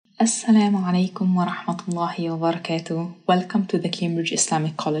Assalamu alaikum wa rahmatullahi wa barakatuh. Welcome to the Cambridge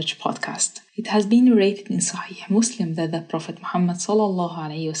Islamic College podcast. It has been narrated in Sahih Muslim that the Prophet Muhammad sallallahu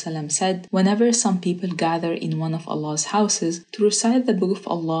alaihi wasallam said, whenever some people gather in one of Allah's houses to recite the Book of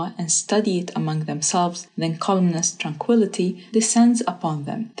Allah and study it among themselves, then calmness, tranquility descends upon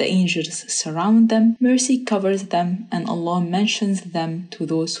them. The angels surround them, mercy covers them, and Allah mentions them to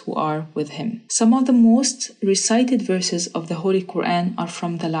those who are with Him. Some of the most recited verses of the Holy Quran are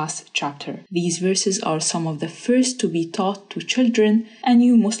from the last chapter. These verses are some of the first to be taught to children and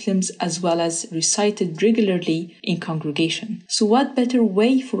new Muslims, as well as recited regularly in congregation. So what better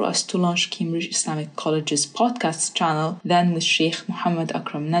way for us to launch Cambridge Islamic College's podcast channel than with Sheikh Muhammad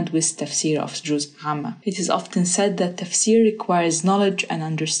Akram Nadwi's Tafsir of Juz Amma. It is often said that tafsir requires knowledge and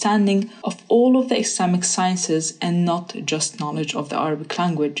understanding of all of the Islamic sciences and not just knowledge of the Arabic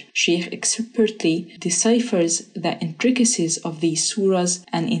language. Sheikh expertly deciphers the intricacies of these surahs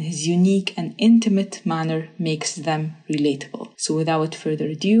and in his unique and intimate manner makes them relatable. So without further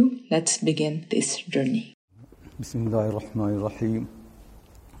ado, let's begin this journey. Bismillahirrahmanirrahim.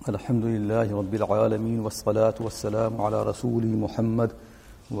 Alhamdulillahi Rabbil Alameen. Wassalatu wassalamu ala Rasuli Muhammad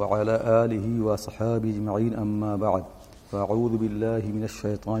wa ala alihi wa sahabi ajma'in amma ba'd. Fa'udhu billahi minash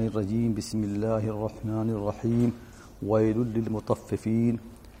shaitanir rajim. Bismillahir rahmanir rahim. Wailul lil mutaffifin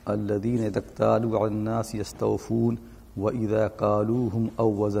alladhina idha iktalu 'alan nasi yastawfun wa idha qaluhum aw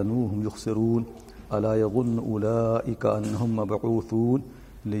wazanuhum yukhsirun. ألا يظن أولئك أنهم مبعوثون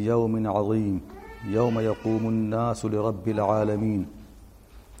ليوم عظيم يوم يقوم الناس لرب العالمين.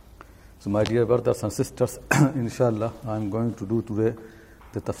 So my dear brothers and sisters, inshallah, I am going to do today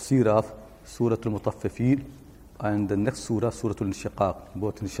the tafsir of Surah Al-Mutaffifin and the next surah, Surah Al-Inshiqaq,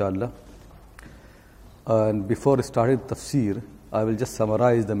 both inshallah. And before starting tafsir, I will just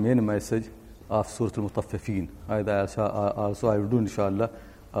summarize the main message of Surah Al-Mutaffifin. Also I will do inshallah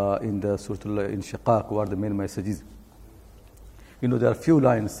in the Surah Al-Inshiqaq what the main message is. There are few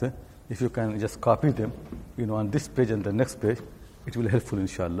lines, if you can just copy them, on this page and the next page, it will be helpful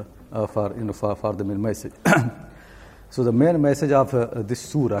inshallah for the main message. So the main message of this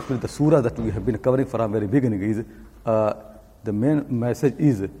surah, actually the surah that we have been covering from very beginning is, the main message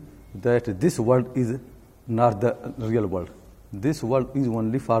is that this world is not the real world. This world is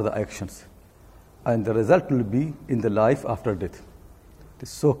only for the actions. And the result will be in the life after death. It is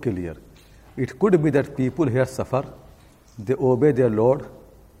so clear. It could be that people here suffer, they obey their Lord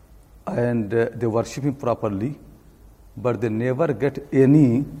and they worship Him properly, but they never get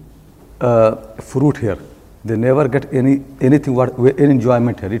any fruit here. They never get any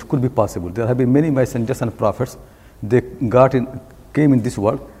enjoyment here. It could be possible. There have been many messengers and prophets. They came in this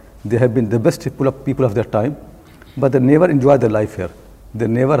world. They have been the best people of their time, but they never enjoy the life here. They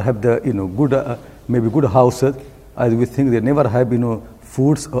never have the good maybe good houses as we think. They never have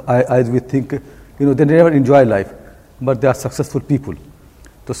foods as we think. They never enjoy life, but they are successful people.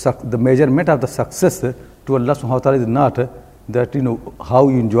 So the measurement of the success to Allah subhanahu wa ta'ala is not that how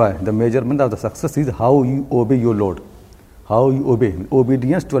you enjoy. The measurement of the success is how you obey your Lord, how you obey Him.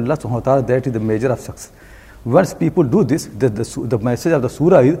 Obedience to Allah subhanahu wa ta'ala, that is the measure of success. Once people do this, the message of the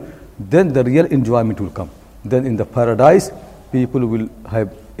surah is, then the real enjoyment will come. Then in the paradise, people will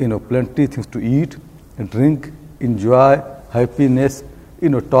have plenty things to eat, drink, enjoy, happiness,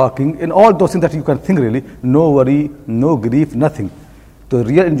 talking, and all those things that you can think really. No worry, no grief, nothing. The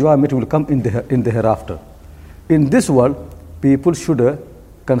real enjoyment will come in the hereafter. In this world, people should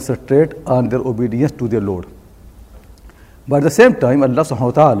concentrate on their obedience to their Lord. But at the same time, Allah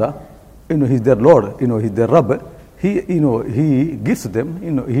subhanahu wa ta'ala, He's their Lord, He's their Rabb. He gives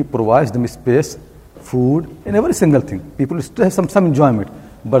them, He provides them space, food, and every single thing. People still have some enjoyment,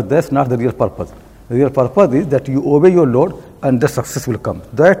 but that's not the real purpose. The real purpose is that you obey your Lord and the success will come.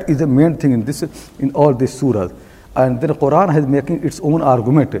 That is the main thing in all these surahs. And then the Quran is making its own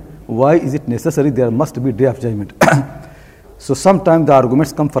argument. Why is it necessary there must be day of judgment? So sometimes the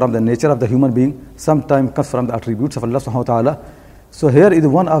arguments come from the nature of the human being, sometimes comes from the attributes of Allah subhanahu wa ta'ala. So here is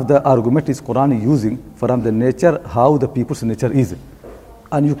one of the arguments is Quran is using from the nature, how the people's nature is.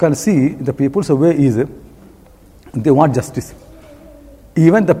 And you can see the people's way is, they want justice.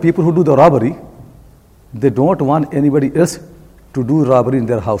 Even the people who do the robbery, they don't want anybody else to do robbery in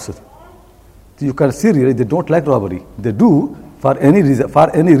their houses. So you can see really they don't like robbery. They do for any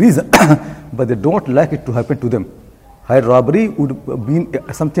reason, but they don't like it to happen to them. Had robbery would be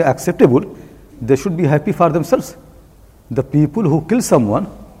something acceptable, they should be happy for themselves. The people who kill someone,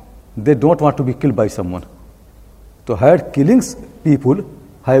 they don't want to be killed by someone. So had killings people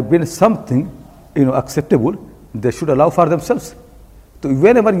have been something acceptable, they should allow for themselves. So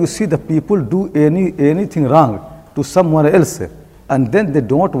whenever you see the people do anything wrong to someone else, and then they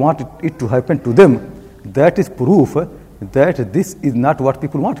don't want it to happen to them, that is proof that this is not what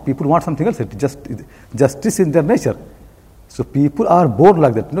people want. People want something else. It's just justice in their nature. So people are born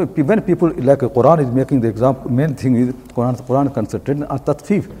like that. When people, like Quran is making the example, main thing is Quran concentrated on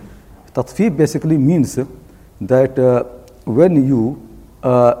Tafsir. Tafsir basically means that when you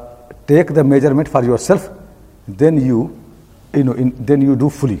take the measurement for yourself, then you do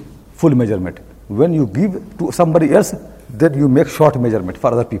full measurement. When you give to somebody else, then you make short measurement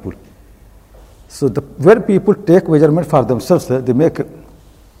for other people. So when people take measurement for themselves, they make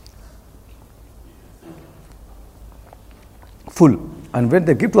full, and when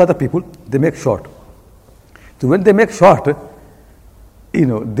they give to other people, they make short. So when they make short,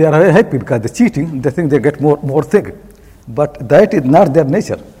 they are very happy because they're cheating. They think they get more thing, but that is not their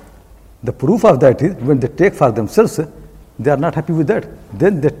nature. The proof of that is when they take for themselves, they are not happy with that.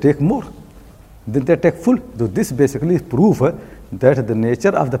 Then they take more. Then they take full. So this basically is proof that the nature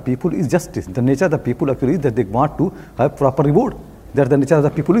of the people is justice. The nature of the people actually is that they want to have proper reward. That the nature of the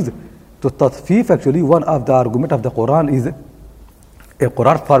people is. So Tasfif actually, one of the argument of the Quran is, a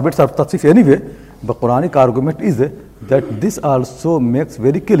Quran forbids of Tasfif anyway, but Quranic argument is that this also makes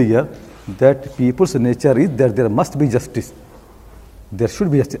very clear that people's nature is that there must be justice. There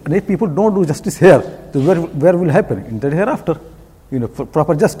should be justice. And if people don't do justice here, so where will happen? In the hereafter, for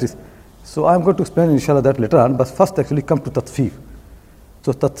proper justice. So I'm going to explain inshallah that later on, but first actually come to Tatfif.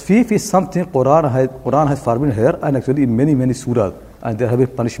 So Tatfif is something Quran has forbidden here, and actually in many surahs. And there have been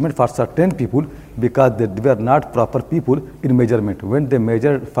punishment for certain people because they were not proper people in measurement. When they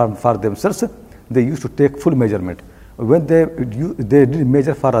measured for themselves, they used to take full measurement. When they did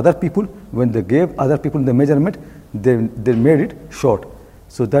measure for other people, when they gave other people the measurement, they made it short.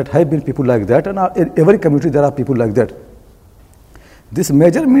 So that have been people like that, and in every community there are people like that. This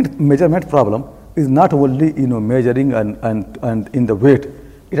measurement problem is not only measuring and in the weight.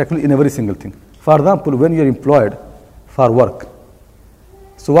 It actually in every single thing. For example, when you are employed for work,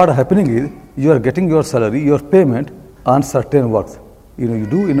 so what is happening is you are getting your salary, your payment on certain works. You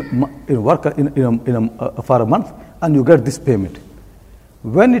do in work for a month, and you get this payment.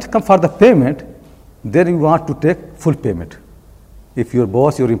 When it comes for the payment, then you want to take full payment. If your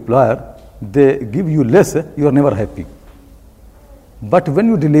boss, your employer, they give you less, you are never happy. But when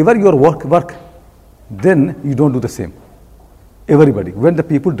you deliver your work, then you don't do the same. Everybody, when the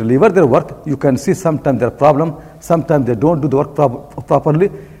people deliver their work, you can see sometimes there are problems, sometimes they don't do the work properly,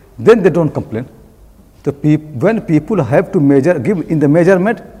 then they don't complain. When people have to give in the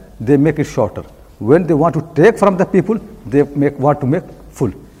measurement, they make it shorter. When they want to take from the people, they want to make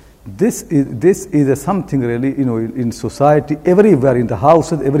full. This is something really, in society, everywhere, in the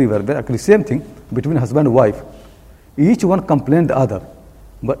houses, everywhere. Actually, same thing between husband and wife. Each one complains the other.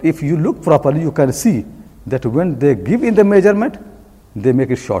 But if you look properly, you can see that when they give in the measurement, they make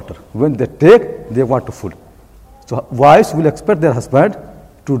it shorter. When they take, they want to full. So wives will expect their husband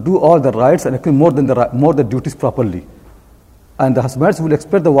to do all the rights and actually more the duties properly. And the husbands will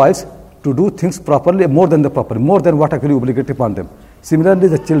expect the wives to do things properly, more than what actually obligated upon them. Similarly,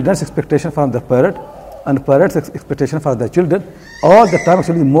 the children's expectation from the parent and parents' expectation for the children, all the time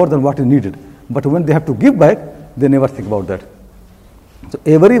actually more than what is needed. But when they have to give back, they never think about that. So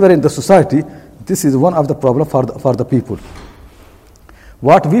everywhere in the society, this is one of the problems for the people.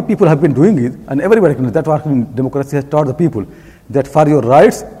 What we people have been doing is, and everybody knows that what democracy has taught the people, that for your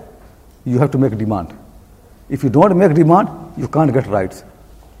rights, you have to make demand. If you don't make demand, you can't get rights.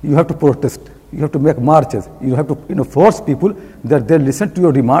 You have to protest. You have to make marches. You have to force people that they listen to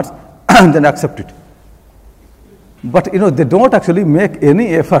your demands and then accept it. But they don't actually make any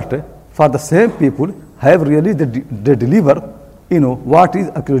effort for the same people have really they deliver what is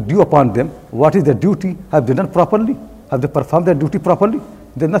actually due upon them, what is their duty, have they done properly, have they performed their duty properly.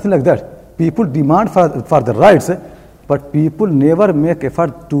 There's nothing like that. People demand for the rights, but people never make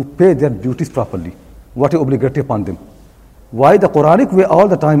effort to pay their duties properly, what is obligatory upon them. Why the Quranic way all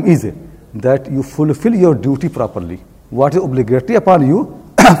the time is that you fulfill your duty properly. What is obligatory upon you,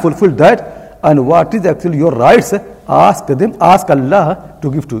 fulfill that, and what is actually your rights, ask Allah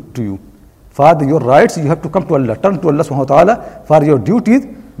to give to you. For your rights, you have to come to Allah, turn to Allah subhanahu wa ta'ala. For your duties,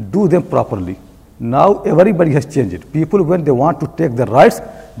 do them properly. Now everybody has changed. People, when they want to take their rights,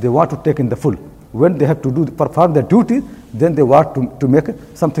 they want to take in the full. When they have to perform their duty, then they want to make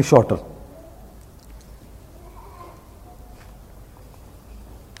something shorter.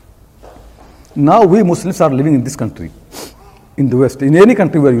 Now we Muslims are living in this country, in the West, in any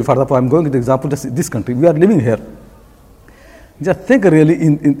country where you, for example, I'm going to the example, just this country, we are living here. Just think really,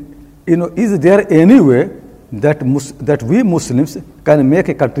 is there any way that we Muslims can make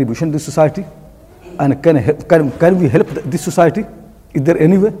a contribution to society, and can we help this society? Is there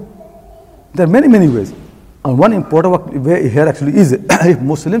any way? There are many, many ways. And one important way here actually is if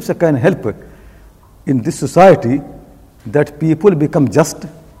Muslims can help in this society that people become just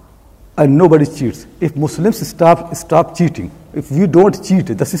and nobody cheats. If Muslims stop cheating, if we don't cheat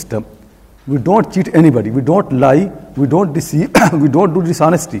the system, we don't cheat anybody, we don't lie, we don't deceive, we don't do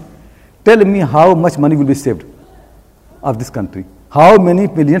dishonesty. Tell me how much money will be saved of this country. How many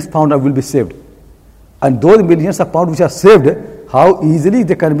millions pounds will be saved? And those millions of pounds which are saved, how easily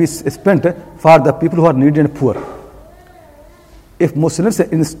they can be spent for the people who are needy and poor. If Muslims,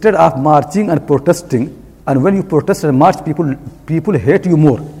 instead of marching and protesting, and when you protest and march, people hate you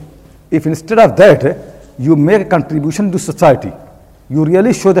more. If instead of that, you make a contribution to society, you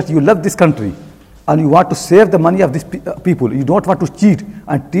really show that you love this country, and you want to save the money of these people, you don't want to cheat,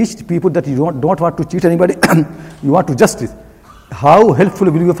 and teach people that you don't want to cheat anybody, you want to justice. How helpful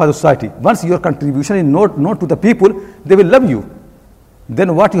will you be for the society? Once your contribution is known to the people, they will love you.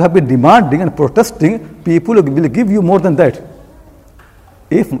 Then what you have been demanding and protesting, people will give you more than that.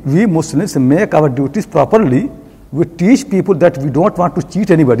 If we Muslims make our duties properly, we teach people that we don't want to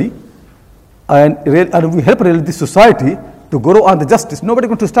cheat anybody, and we help really this society to grow on the justice. Nobody is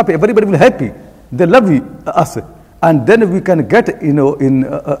going to stop it. Everybody will be happy. They love us, and then we can get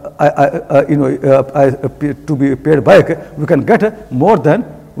to be paid back. We can get more than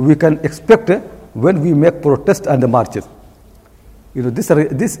we can expect when we make protests and the marches.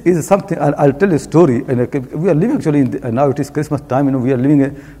 This is something. I'll tell you a story. We are living actually now. It is Christmas time. We are living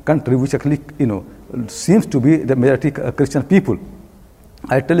in a country which actually seems to be the majority Christian people.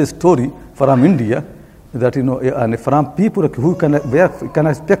 I tell a story from India that and from people who can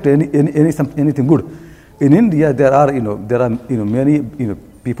expect anything good. In India, there are many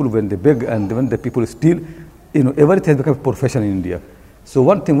people when they beg and when the people steal, everything has become a profession in India. So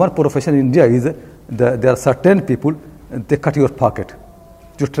one profession in India is there are certain people, they cut your pocket.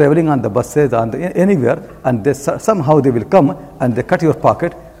 You're traveling on the buses and anywhere, and somehow they will come and they cut your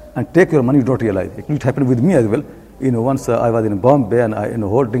pocket and take your money. You don't realize. It happened with me as well. Once I was in Bombay and I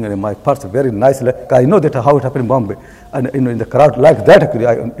holding my purse very nicely. I know that how it happened in Bombay, and in the crowd like that actually,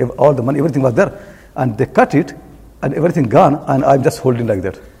 all the money, everything was there, and they cut it and everything gone, and I'm just holding like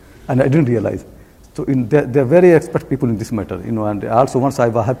that, and I didn't realize. So they're very expert people in this matter, And also once I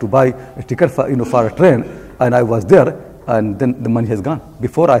had to buy a ticket for a train, and I was there, and then the money has gone.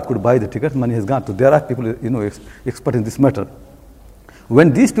 Before I could buy the ticket, money has gone. So there are people expert in this matter.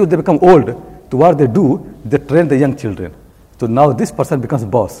 When these people they become old, to what they do, they train the young children. So now this person becomes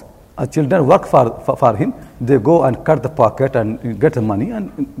boss. Children work for him. They go and cut the pocket and get the money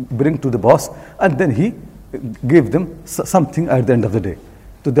and bring to the boss, and then he give them something at the end of the day.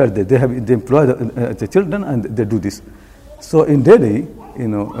 So that they employ the children and they do this. So in Delhi,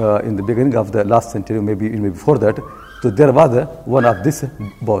 in the beginning of the last century, maybe before that, so there was one of this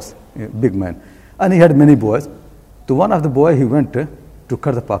boss, a big man, and he had many boys. So one of the boy he went to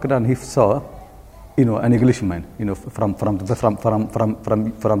cut the pocket, and he saw an Englishman, from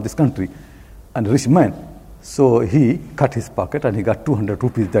this country, and rich man. So he cut his pocket and he got 200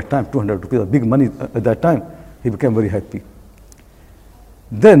 rupees that time. 200 rupees, big money at that time. He became very happy.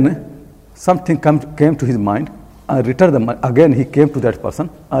 Then something came to his mind, and returned the money. Again he came to that person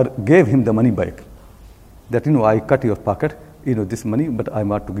and gave him the money back. That I cut your pocket, this money, but I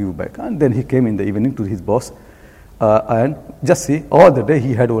want to give you back. And then he came in the evening to his boss, and just see, all the day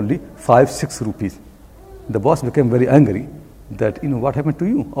he had only 5-6 rupees. The boss became very angry that, what happened to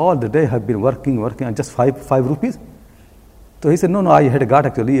you? All the day I have been working, and just 5 rupees. So he said, no, I had got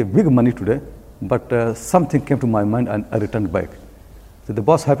actually a big money today, but something came to my mind and I returned back. So the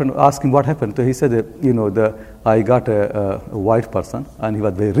boss happened to ask him what happened. So he said, I got a white person, and he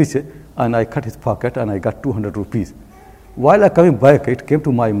was very rich, and I cut his pocket and I got 200 rupees. While I coming back, it came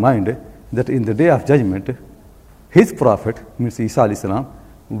to my mind that in the day of judgment, his prophet, means Isa alayhi salam,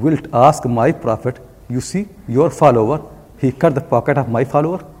 will ask my prophet, you see, your follower, he cut the pocket of my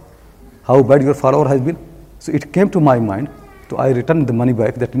follower. How bad your follower has been. So it came to my mind, so I returned the money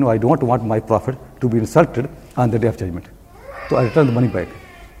back, that I don't want my prophet to be insulted on the day of judgment. So I returned the money back.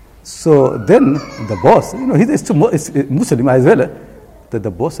 So then the boss, he's a Muslim as well. That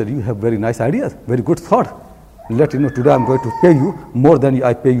the boss said, you have very nice ideas, very good thought. Today I'm going to pay you more than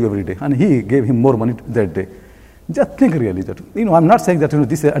I pay you every day. And he gave him more money that day. Just think really that, I'm not saying that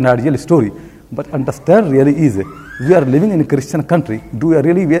this is an ideal story, but understand really is, we are living in a Christian country. Do we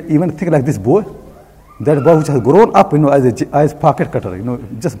really even think like this boy? That boy which has grown up, as pocket cutter,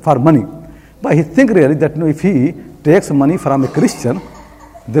 just for money. But he think really that, if he takes money from a Christian,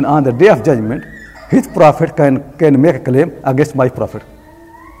 then on the day of judgment, his prophet can make a claim against my prophet.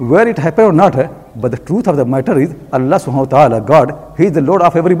 Where it happened or not, but the truth of the matter is, Allah subhanahu wa ta'ala, God, He is the Lord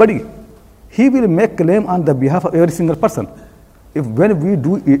of everybody. He will make claim on the behalf of every single person. If when we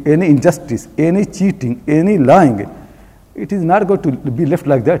do any injustice, any cheating, any lying, it is not going to be left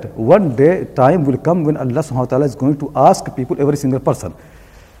like that. One day, time will come when Allah subhanahu wa ta'ala is going to ask people, every single person.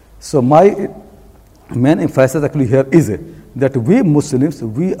 So my main emphasis actually here is that we Muslims,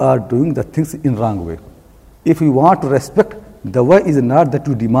 we are doing the things in wrong way. If we want respect, the way is not that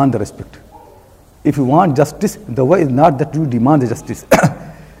you demand the respect. If you want justice, the way is not that you demand the justice.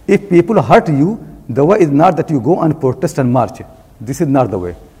 If people hurt you, the way is not that you go and protest and march. This is not the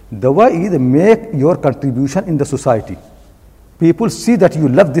way. The way is make your contribution in the society. People see that you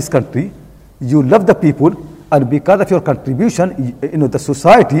love this country, you love the people, and because of your contribution, the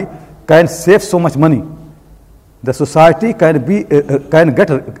society can save so much money. The society can get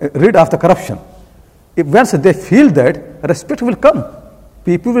rid of the corruption. If once they feel that, respect will come.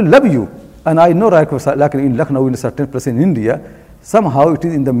 People will love you. And I know, like in Lucknow, in a certain place in India, somehow it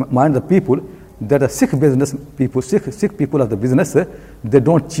is in the mind of the people that the Sikh business people, Sikh people of the business, they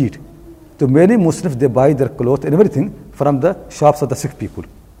don't cheat. So many Muslims, they buy their clothes and everything from the shops of the Sikh people.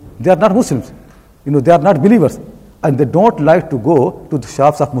 They are not Muslims. They are not believers. And they don't like to go to the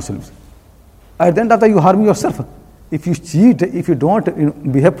shops of Muslims. At the end of the day, you harm yourself. If you cheat, if you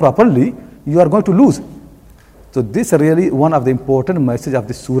don't behave properly, you are going to lose. So this really one of the important message of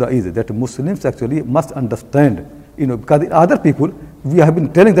this surah is that Muslims actually must understand, because other people, we have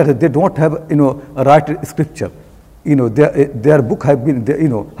been telling that they don't have, a right scripture. Their book have been,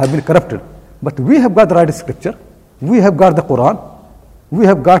 have been corrupted. But we have got the right scripture. We have got the Quran. We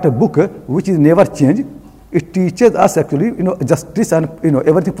have got a book which is never changed. It teaches us actually, justice and,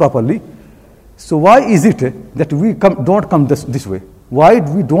 everything properly. So why is it that we don't come this way? Why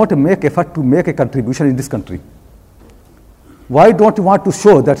we don't make effort to make a contribution in this country? Why don't you want to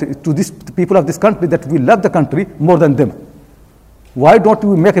show that to the people of this country that we love the country more than them? Why don't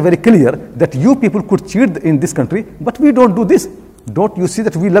we make it very clear that you people could cheat in this country, but we don't do this? Don't you see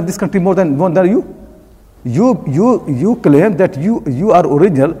that we love this country more than you? You claim that you are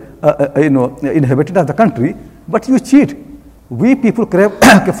original, inhabitant of the country, but you cheat. We people claim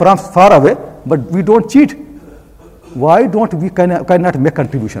from far away, but we don't cheat. Why don't we cannot make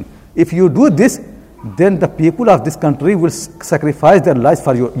contribution? If you do this, then the people of this country will sacrifice their lives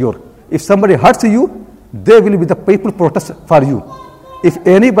for your. If somebody hurts you, they will be the people protest for you.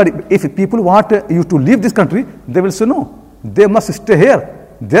 If people want you to leave this country, they will say no. They must stay here.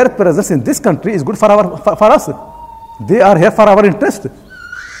 Their presence in this country is good for us. They are here for our interest.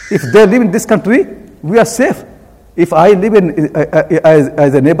 If they live in this country, we are safe. If I live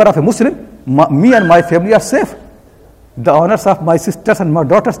as a neighbor of a Muslim, me and my family are safe. The honors of my sisters and my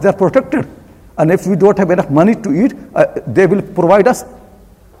daughters, they are protected. And if we don't have enough money to eat, they will provide us.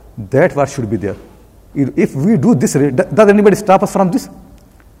 That's what should be there. If we do this, does anybody stop us from this?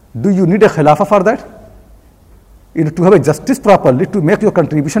 Do you need a khilafah for that? To have a justice properly, to make your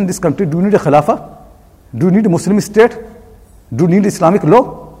contribution in this country, do you need a khilafah? Do you need a Muslim state? Do you need Islamic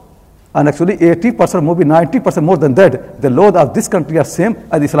law? And actually 80%, maybe 90% more than that, the laws of this country are same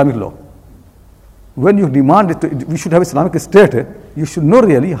as Islamic law. When you demand we should have Islamic state, you should know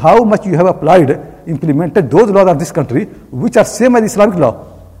really how much you have implemented those laws of this country, which are same as Islamic law.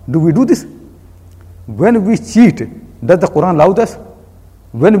 Do we do this? When we cheat, does the Quran allow us?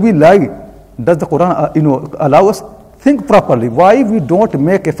 When we lie, does the Quran allow us? Think properly. Why we don't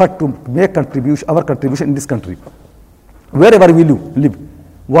make effort to make our contribution in this country, wherever we live?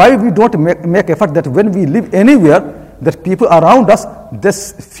 Why we don't make effort that when we live anywhere, that people around us, they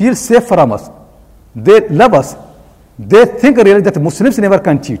feel safe from us. They love us. They think really that Muslims never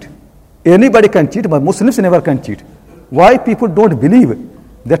can cheat. Anybody can cheat, but Muslims never can cheat. Why people don't believe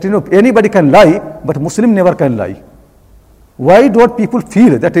that anybody can lie, but Muslim never can lie? Why don't people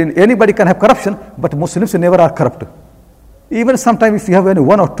feel that anybody can have corruption, but Muslims never are corrupt? Even sometimes if you have only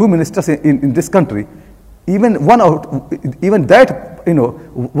one or two ministers in this country, even that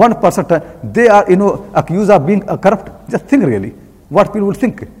one person, they are accused of being corrupt. Just think really what people will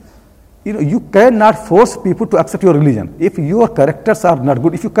think. You cannot force people to accept your religion. If your characters are not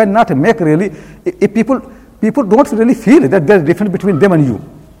good, if you cannot make really, if people don't really feel that there is a difference between them and you.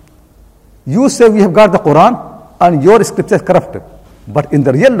 You say we have got the Quran and your scripture is corrupt. But in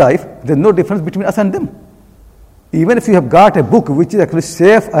the real life, there is no difference between us and them. Even if you have got a book which is actually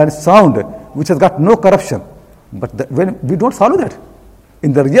safe and sound, which has got no corruption, but when we don't follow that.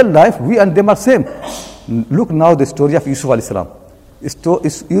 In the real life, we and them are same. Look now the story of Yusuf alayhi salam.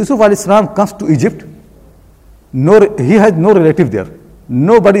 Yusuf alayhi salam comes to Egypt. He has no relative there.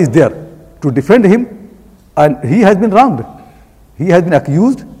 Nobody is there to defend him, and he has been wronged. He has been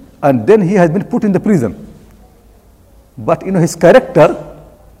accused, and then he has been put in the prison. But his character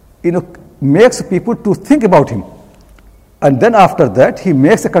makes people to think about him. And then after that, he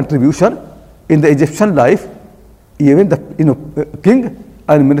makes a contribution in the Egyptian life. Even the king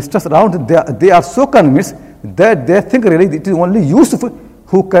and ministers around, they are so convinced that they think really it is only Yusuf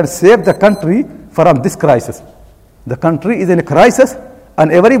who can save the country from this crisis. The country is in a crisis,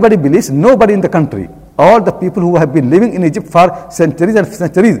 and everybody believes nobody in the country, all the people who have been living in Egypt for centuries and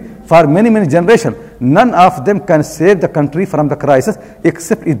centuries, for many, many generations, none of them can save the country from the crisis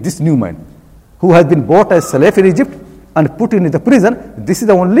except this new man who has been bought as slave in Egypt and put in the prison. This is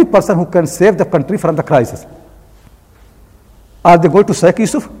the only person who can save the country from the crisis. Are they going to sack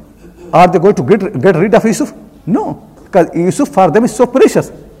Yusuf? Are they going to get rid of Yusuf? No, because Yusuf for them is so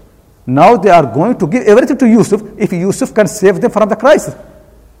precious. Now they are going to give everything to Yusuf if Yusuf can save them from the crisis.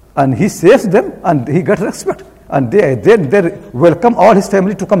 And he saves them and he gets respect. And they welcome all his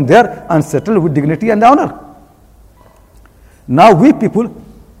family to come there and settle with dignity and honor. Now we people,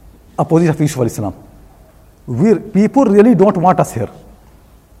 opposition of Yusuf al-Islam, people really don't want us here.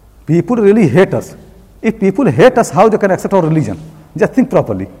 People really hate us. If people hate us, how they can accept our religion? Just think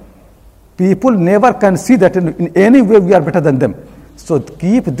properly. People never can see that in any way we are better than them. So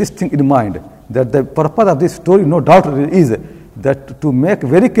keep this thing in mind, that the purpose of this story, no doubt, is that to make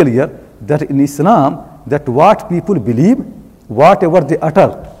very clear that in Islam, that what people believe, whatever they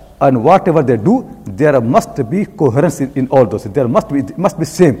utter, and whatever they do, there must be coherence in all those. There must be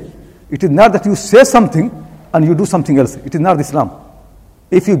same. It is not that you say something and you do something else. It is not Islam.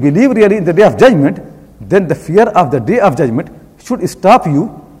 If you believe really in the Day of Judgment, then the fear of the Day of Judgment should stop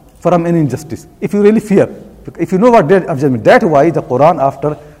you from any injustice. If you really fear, if you know what Day of Judgment, that's why the Quran,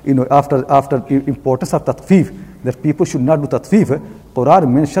 after importance of tatfif, that people should not do tatfif,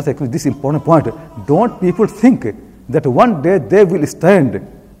 Quran mentions actually this important point. Don't people think that one day they will stand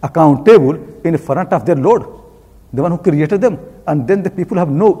accountable in front of their Lord, the one who created them, and then the people have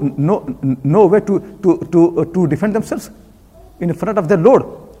no way to defend themselves in front of their Lord.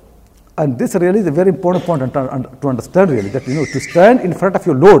 And this really is a very important point to understand really, that to stand in front of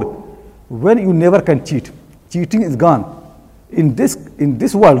your Lord when you never can cheat. Cheating is gone. In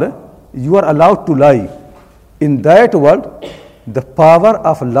this world, you are allowed to lie. In that world, the power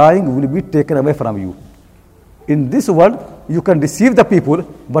of lying will be taken away from you. In this world, you can deceive the people,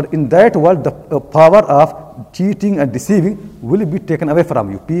 but in that world, the power of cheating and deceiving will be taken away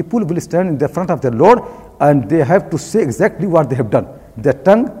from you. People will stand in the front of their Lord, and they have to say exactly what they have done. Their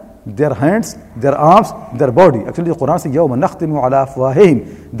tongue, their hands, their arms, their body. Actually, the Quran says, يَوْمَ نَخْتِمُ عَلَىٰ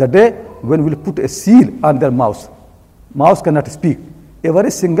أَفْوَاهِهِمْ, the day when we will put a seal on their mouths. Mouths cannot speak.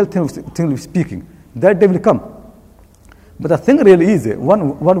 Every single thing will be speaking. That day will come. But the thing really is,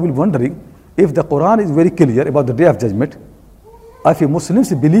 one will be wondering, if the Quran is very clear about the Day of Judgment, if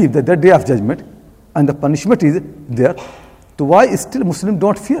Muslims believe that Day of Judgment and the punishment is there, so why still Muslims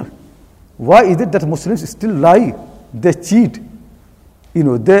don't fear? Why is it that Muslims still lie? They cheat.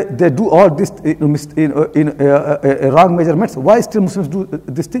 They do all this in wrong measurements. Why still Muslims do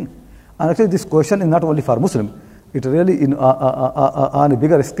this thing? And actually, this question is not only for Muslims. It really on a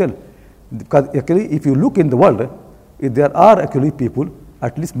bigger scale. Because actually, if you look in the world, there are actually people,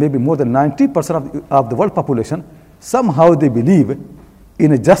 at least maybe more than 90% of the world population, somehow they believe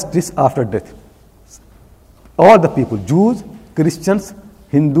in a justice after death. All the people, Jews, Christians,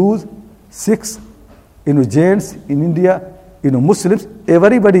 Hindus, Sikhs, Jains in India, Muslims,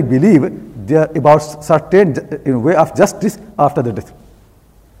 everybody believe there about certain way of justice after the death.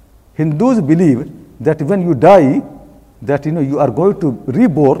 Hindus believe that when you die, that you are going to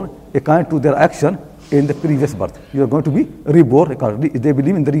reborn according to their action in the previous birth. You are going to be reborn. They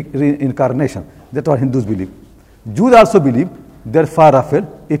believe in the reincarnation. That's what Hindus believe. Jews also believe that far off,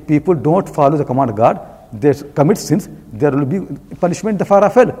 if people don't follow the command of God, they commit sins, there will be punishment in the far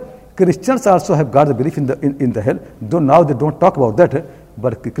off hell. Christians also have got the belief in the hell, though now they don't talk about that,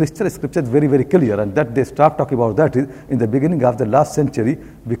 but Christian scripture is very, very clear, and that they start talking about that in the beginning of the last century,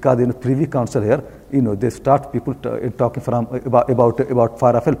 because in Privy Council here, they start people talking about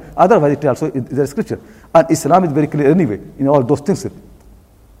far off hell. Otherwise, it also is a scripture, and Islam is very clear anyway in all those things.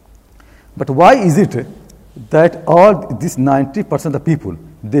 But why is it that all these 90% of the people,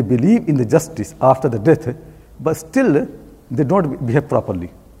 they believe in the justice after the death, but still they don't behave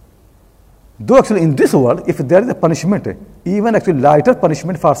properly? Though actually in this world, if there is a punishment, even actually lighter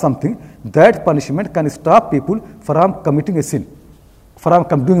punishment for something, that punishment can stop people from committing a sin,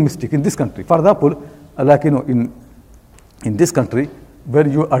 from doing a mistake in this country. For example, like in this country, where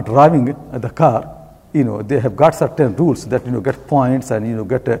you are driving the car, they have got certain rules that get points and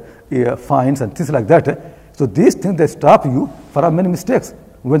get fines and things like that. So these things, they stop you from many mistakes.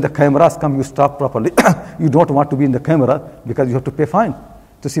 When the cameras come, you stop properly. You don't want to be in the camera because you have to pay fine.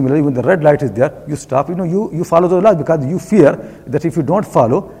 So similarly, when the red light is there, you stop. You follow the laws because you fear that if you don't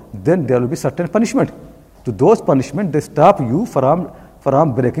follow, then there will be certain punishment. So those punishment, they stop you from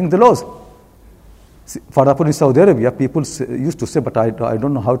breaking the laws. For example, in Saudi Arabia, people used to say, but I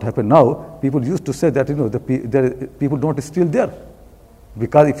don't know how it happened now. People used to say that the people don't steal there,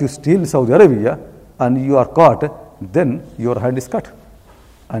 because if you steal in Saudi Arabia and you are caught, then your hand is cut,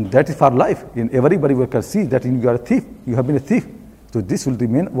 and that is for life. Everybody will can see that you are a thief. You have been a thief. So this will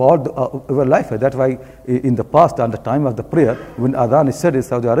remain all our life. That's why in the past, at the time of the prayer, when Adhan is said in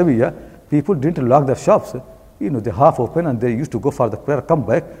Saudi Arabia, people didn't lock their shops. They half open and they used to go for the prayer, come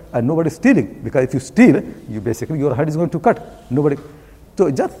back, and nobody is stealing. Because if you steal, your head is going to cut. Nobody. So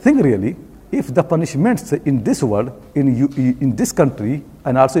just think really, if the punishments in this world, in this country,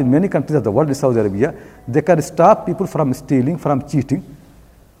 and also in many countries of the world in Saudi Arabia, they can stop people from stealing, from cheating,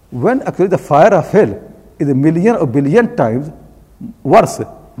 when actually the fire of hell is a million or billion times worse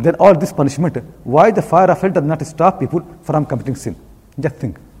than all this punishment. Why the fire of hell does not stop people from committing sin? Just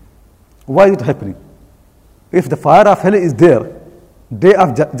think. Why is it happening? If the fire of hell is there, day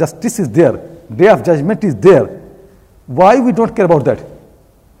of justice is there, day of judgment is there, why we don't care about that?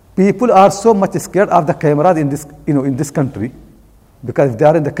 People are so much scared of the cameras in this country, because if they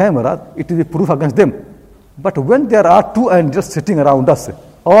are in the camera, it will be proof against them. But when there are two angels sitting around us,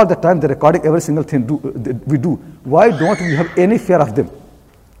 all the time they're recording every single thing we do, why don't we have any fear of them?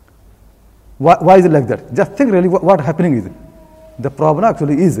 Why is it like that? Just think really what happening is. The problem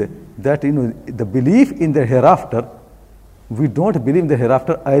actually is that the belief in the hereafter, we don't believe in the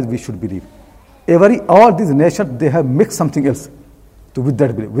hereafter as we should believe. All these nations, they have mixed something else with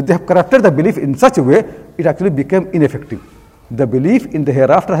that belief. They have corrupted the belief in such a way, it actually became ineffective. The belief in the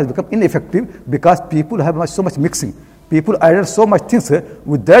hereafter has become ineffective because people have so much mixing. People added so much things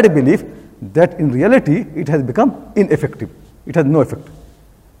with that belief that in reality it has become ineffective. It has no effect.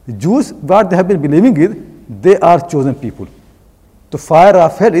 The Jews, what they have been believing is, they are chosen people. The fire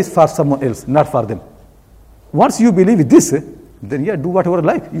of hell is for someone else, not for them. Once you believe this, then do whatever you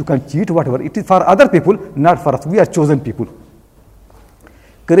like. You can cheat, whatever. It is for other people, not for us. We are chosen people.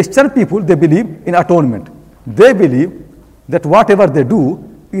 Christian people, they believe in atonement. They believe that whatever they do,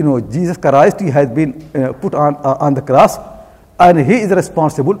 Jesus Christ, he has been put on the cross, and he is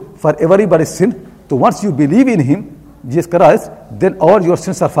responsible for everybody's sin. So once you believe in him, Jesus Christ, then all your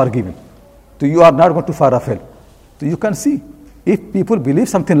sins are forgiven. So you are not going to fire of hell. So you can see, if people believe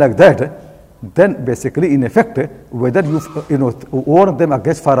something like that, then basically in effect, whether you warn them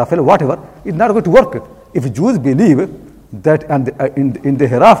against fire of hell, whatever, it's not going to work. If Jews believe that in the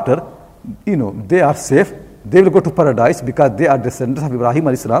hereafter, they are safe, they will go to paradise because they are descendants of Ibrahim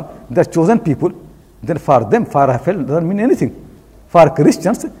alayhi salam, they are chosen people, then for them fire of hell doesn't mean anything. For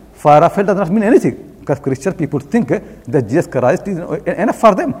Christians, fire of hell does not mean anything, because Christian people think that Jesus Christ is enough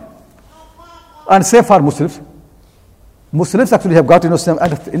for them. And same for Muslims. Muslims actually have got some, I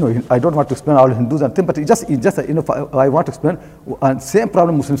don't want to explain all Hindus and things, but I want to explain, and same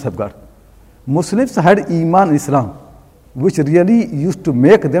problem Muslims have got. Muslims had Iman in Islam, which really used to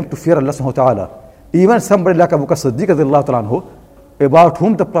make them to fear Allah subhanahu wa ta'ala. Even somebody like Abu Bakr Siddiq radiallahu ta'ala anhu, about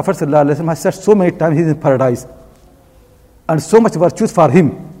whom the Prophet sallallahu alaihi wasallam has said so many times he is in paradise, and so much virtues for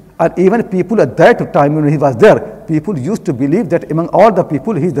him. And even people at that time when he was there, people used to believe that among all the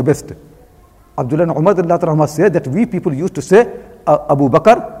people he is the best. Abdullah ibn Umar radiallahu ta'ala anhu said that we people used to say Abu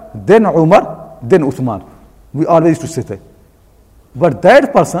Bakr, then Umar, then Uthman. We always used to say that. But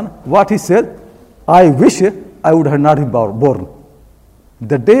that person, what he said, I wish I would have not been born.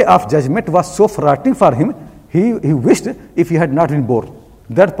 The day of judgment was so frightening for him, he wished if he had not been born.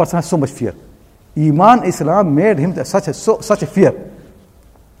 That person has so much fear. Iman Islam made him such a fear.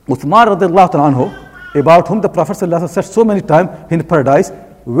 Uthman radiallahu ta'ala anhu, about whom the Prophet sallallahu alaihi wasallam said so many times in paradise,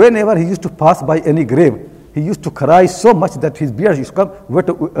 whenever he used to pass by any grave, he used to cry so much that his beard used to come wet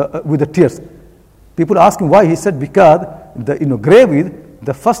with the tears. People ask him why. He said because the grave is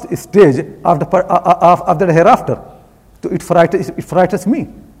the first stage of the hereafter. So it frightens me.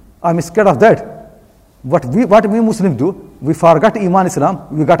 I'm scared of that. What we Muslims do, we forgot Iman Islam,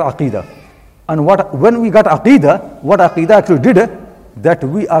 we got Aqidah. And when we got Aqidah, what Aqidah actually did, that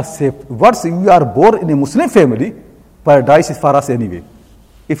we are safe. Once we are born in a Muslim family, paradise is for us anyway.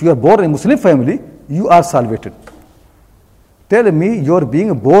 If you are born in a Muslim family, you are salvated. Tell me, your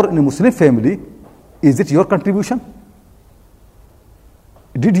being born in a Muslim family, is it your contribution?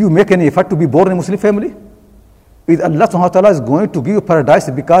 Did you make any effort to be born in a Muslim family? Is Allah subhanahu wa ta'ala is going to give you paradise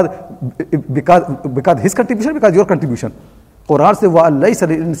because his contribution, because your contribution? Quran says, وَأَلَّيْسَ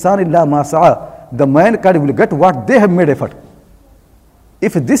لِلْإِنسَانِ إِلَّا مَا سَعَى. The mankind will get what they have made effort.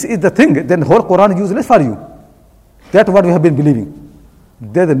 If this is the thing, then the whole Quran is useless for you. That's what we have been believing.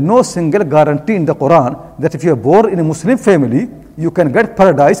 There is no single guarantee in the Quran that if you are born in a Muslim family, you can get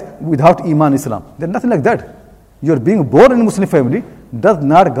paradise without Iman Islam. There's nothing like that. Your being born in a Muslim family does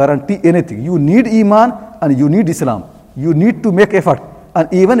not guarantee anything. You need Iman and you need Islam. You need to make effort.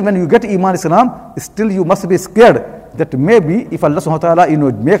 And even when you get Iman Islam, still you must be scared that maybe if Allah subhanahu wa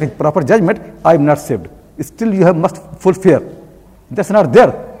ta'ala make a proper judgment, I am not saved. Still you have must full fear. That's not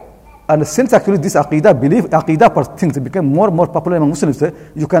there. And since actually this aqidah things become more and more popular among Muslims,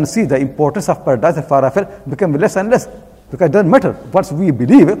 you can see the importance of paradise and far after become less and less. Because it doesn't matter. Once we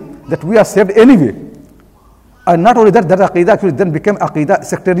believe that we are saved anyway. And not only that, that aqidah actually then became aqidah,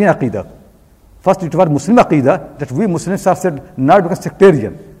 sectarian aqidah. First it was Muslim aqidah, that we Muslims are saved, now it becomes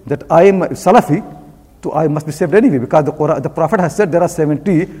sectarian. That I am Salafi, so I must be saved anyway. Because the Prophet has said there are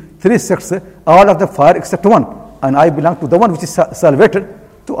 73 sects, all of the fire except one. And I belong to the one which is salvated.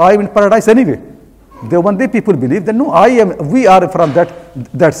 So I am in paradise anyway. One day people believe that no, we are from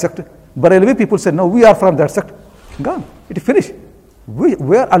that sect. But anyway people say no, we are from that sect. Gone. It is finished.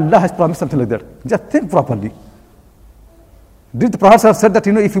 Where Allah has promised something like that? Just think properly. Did the Prophet have said that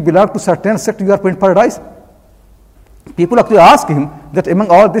if you belong to certain sect you are in paradise? People actually ask him that among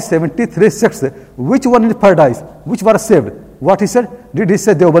all these 73 sects, which one is paradise? Which were saved? What he said? Did he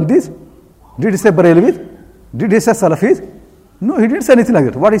say Deobandis? Did he say Barelvis? Did he say Salafis? No, he didn't say anything like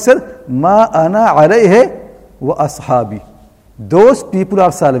that. What he said? Ma ana alayhi wa ashabi. Those people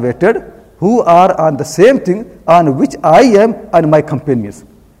are salvated who are on the same thing on which I am and my companions.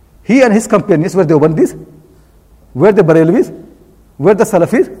 He and his companions were Deobandis? Were the Barelvis? Were the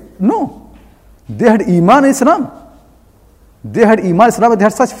Salafis? No. They had Iman in Islam. They had Iman in Islam and they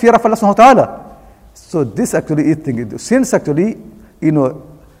had such fear of Allah subhanahu wa ta'ala. So this actually is thing. Since actually,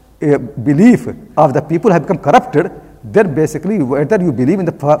 a belief of the people have become corrupted, then basically whether you believe in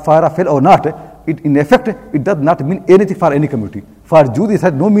the fire of hell or not, in effect, it does not mean anything for any community. For Jews, it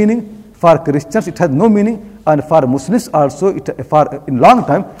has no meaning. For Christians, it has no meaning. And for Muslims also, in long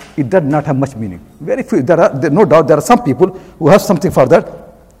time, it does not have much meaning. Very few, no doubt, there are some people who have something for that.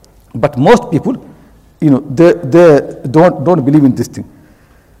 But most people, they don't believe in this thing.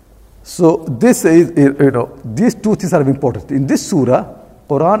 So this is, these two things are important. In this surah,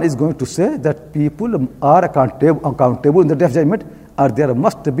 Quran is going to say that people are accountable in the day of judgment, and there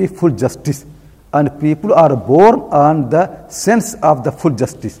must be full justice. And people are born on the sense of the full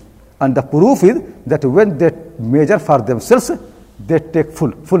justice. And the proof is that when they measure for themselves, they take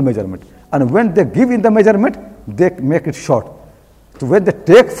full measurement. And when they give in the measurement, they make it short. So when they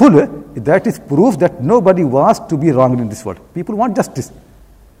take full, that is proof that nobody wants to be wrong in this world. People want justice.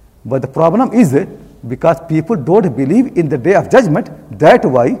 But the problem is, because people don't believe in the day of judgment, that's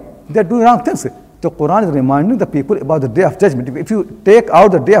why they're doing wrong things. The Quran is reminding the people about the day of judgment. If you take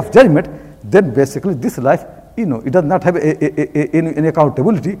out the day of judgment, then basically this life, it does not have any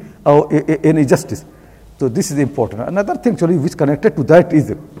accountability or any justice. So this is important. Another thing actually which connected to that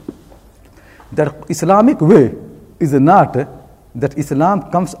is that Islamic way is not that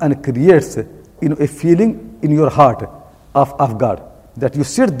Islam comes and creates a feeling in your heart of God. That you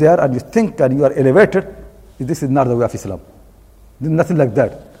sit there and you think and you are elevated. This is not the way of Islam. There's nothing like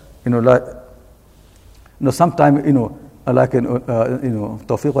that. Sometimes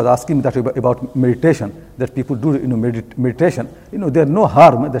Tawfiq was asking me that about meditation. That people do meditation. There's no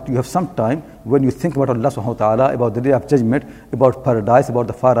harm that you have some time when you think about Allah subhanahu wa ta'ala, about the day of judgment, about paradise, about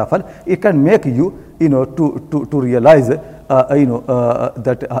the far afal. It can make you to realize that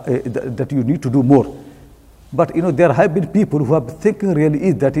you need to do more. But there have been people who have been thinking really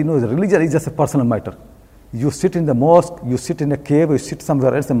is that religion is just a personal matter. You sit in the mosque, you sit in a cave, you sit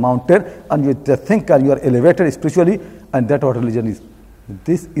somewhere else, a mountain, and you think and you are elevated spiritually, and that's what religion is.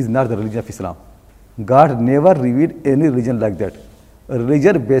 This is not the religion of Islam. God never revealed any religion like that.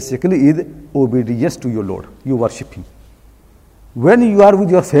 Religion basically is obedience to your Lord. You worship Him. When you are with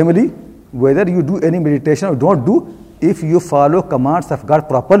your family, whether you do any meditation or don't do, if you follow commands of God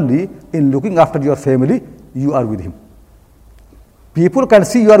properly in looking after your family, you are with Him. People can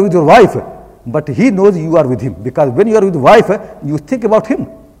see you are with your wife, but He knows you are with Him, because when you are with wife, you think about Him.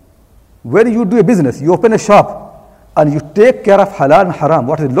 When you do a business, you open a shop, and you take care of halal and haram,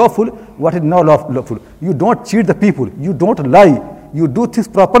 what is lawful, what is not lawful. You don't cheat the people, you don't lie, you do things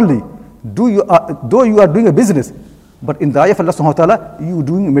properly. Though you are doing a business, but in the eye of Allah subhanahu wa ta'ala, you are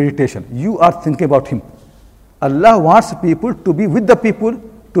doing meditation, you are thinking about Him. Allah wants people to be with the people,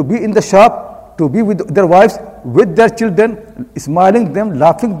 to be in the shop, to be with their wives, with their children, smiling them,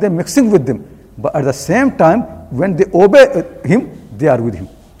 laughing them, mixing with them. But at the same time, when they obey Him, they are with Him.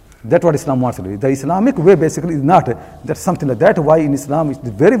 That's what Islam wants to do. The Islamic way basically is not that something like that. Why in Islam it's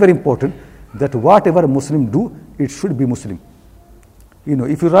very, very important that whatever Muslim do, it should be Muslim.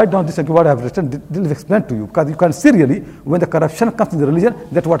 If you write down this and what I have written, this will explain to you, because you can see really when the corruption comes in the religion,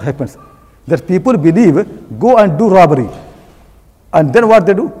 that's what happens. That people believe, go and do robbery. And then what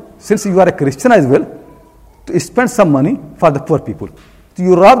they do? Since you are a Christian as well, to spend some money for the poor people. So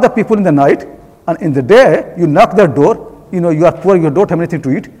you rob the people in the night, and in the day, you knock their door, you are poor, you don't have anything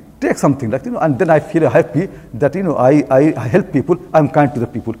to eat, take something like, and then I feel happy that, I help people, I'm kind to the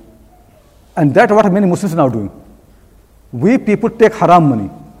people. And that's what many Muslims are now doing. We people take haram money,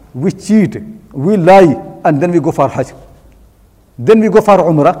 we cheat, we lie, and then we go for Hajj. Then we go for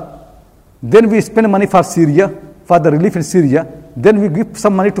Umrah. Then we spend money for Syria, for the relief in Syria. Then we give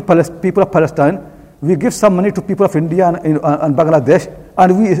some money to people of Palestine. We give some money to people of India and Bangladesh,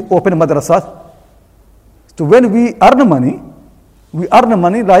 and we open madrasas. So when we earn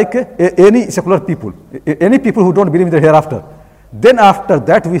money like any secular people, any people who don't believe in the hereafter. Then after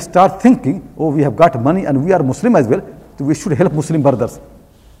that we start thinking, oh, we have got money and we are Muslim as well, so we should help Muslim brothers.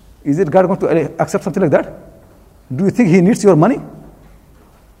 Is it God going to accept something like that? Do you think he needs your money?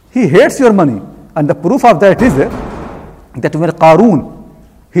 He hates your money. And the proof of that is that when Qarun,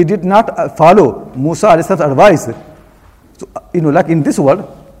 he did not follow Musa alayhi's advice. So, like in this world,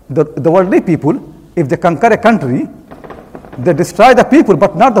 the worldly people, if they conquer a country, they destroy the people,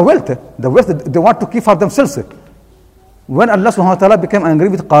 but not the wealth. The wealth they want to keep for themselves. When Allah subhanahu wa ta'ala became angry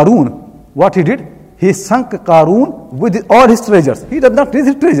with Qarun, what he did? He sunk Qarun with all his treasures. He did not need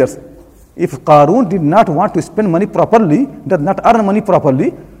his treasures. If Qarun did not want to spend money properly, does not earn money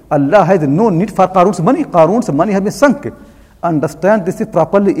properly, Allah has no need for Qarun's money. Qarun's money has been sunk. Understand this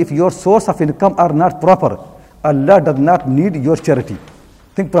properly. If your source of income are not proper, Allah does not need your charity.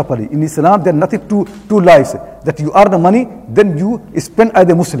 Think properly. In Islam, there is nothing two lives. That you earn money, then you spend as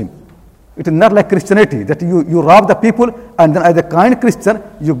a Muslim. It is not like Christianity, that you rob the people, and then as a kind Christian,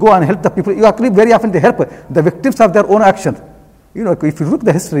 you go and help the people. You actually very often they help the victims of their own actions. If you look at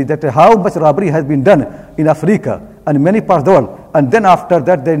the history, that how much robbery has been done in Africa and many parts of the world, and then after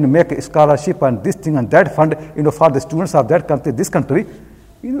that they make a scholarship and this thing and that fund, for the students of that country, this country.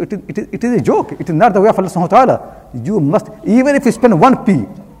 It is a joke. It is not the way of Allah subhanahu wa ta'ala. You must, even if you spend 1p,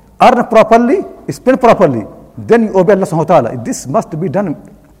 earn properly, spend properly, then you obey Allah subhanahu wa ta'ala. This must be done.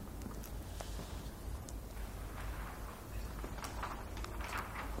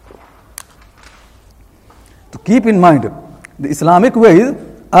 To keep in mind, the Islamic way is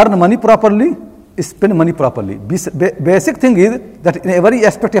earn money properly, spend money properly. Basic thing is that in every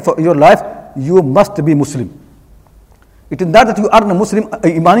aspect of your life, you must be Muslim. It is not that you earn Muslim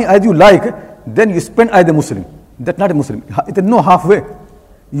money as you like, then you spend as a Muslim. That's not a Muslim. It is no halfway.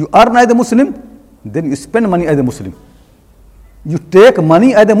 You earn as a Muslim, then you spend money as a Muslim. You take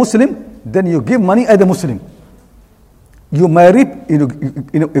money as a Muslim, then you give money as a Muslim. You marry,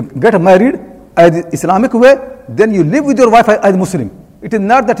 get married as the Islamic way, then you live with your wife as a Muslim. It is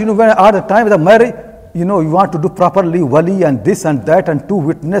not that when at the time of the marriage, you want to do properly wali and this and that and two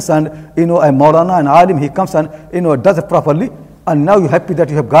witness and a Maulana and Alim, he comes and does it properly, and now you're happy that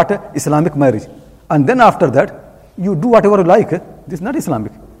you have got a Islamic marriage. And then after that, you do whatever you like. This is not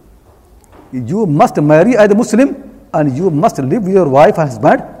Islamic. You must marry as a Muslim, and you must live with your wife and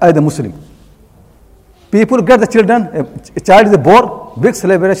husband as a Muslim. People get the children, a child is born, big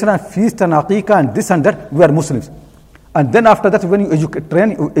celebration and feast and aqiqah and this and that, we are Muslims. And then after that, when you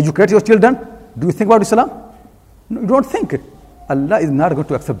educate your children, do you think about Islam? No, you don't think. Allah is not going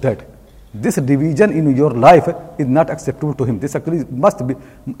to accept that. This division in your life is not acceptable to him. This actually must be.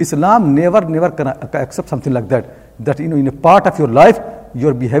 Islam never can accept something like that. That in a part of your life,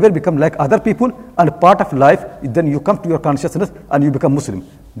 your behavior become like other people, and part of life, then you come to your consciousness and you become Muslim.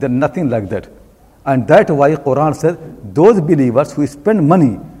 There's nothing like that. And that's why Quran says, those believers who spend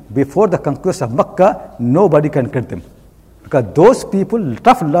money before the conquest of Makkah, nobody can get them. Because those people,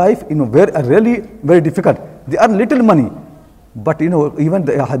 tough life, really very difficult. They earn little money. But even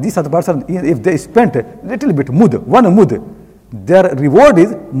the hadith of the person, if they spent a little bit, one mud, their reward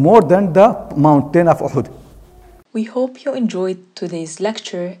is more than the mountain of Uhud. We hope you enjoyed today's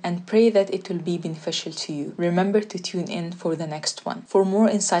lecture and pray that it will be beneficial to you. Remember to tune in for the next one. For more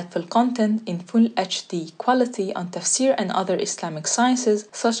insightful content in full HD quality on tafsir and other Islamic sciences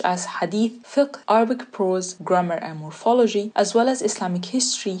such as hadith, fiqh, Arabic prose, grammar and morphology, as well as Islamic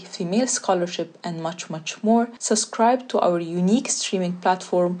history, female scholarship and much more, subscribe to our unique streaming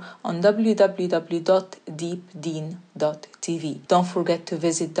platform on www.deepdeen.tv. Don't forget to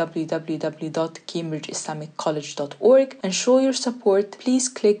visit www.cambridgeislamiccollege.com cambridge.org and show your support. Please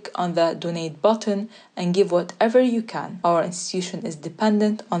click on the donate button and give whatever you can. Our institution is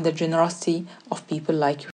dependent on the generosity of people like you.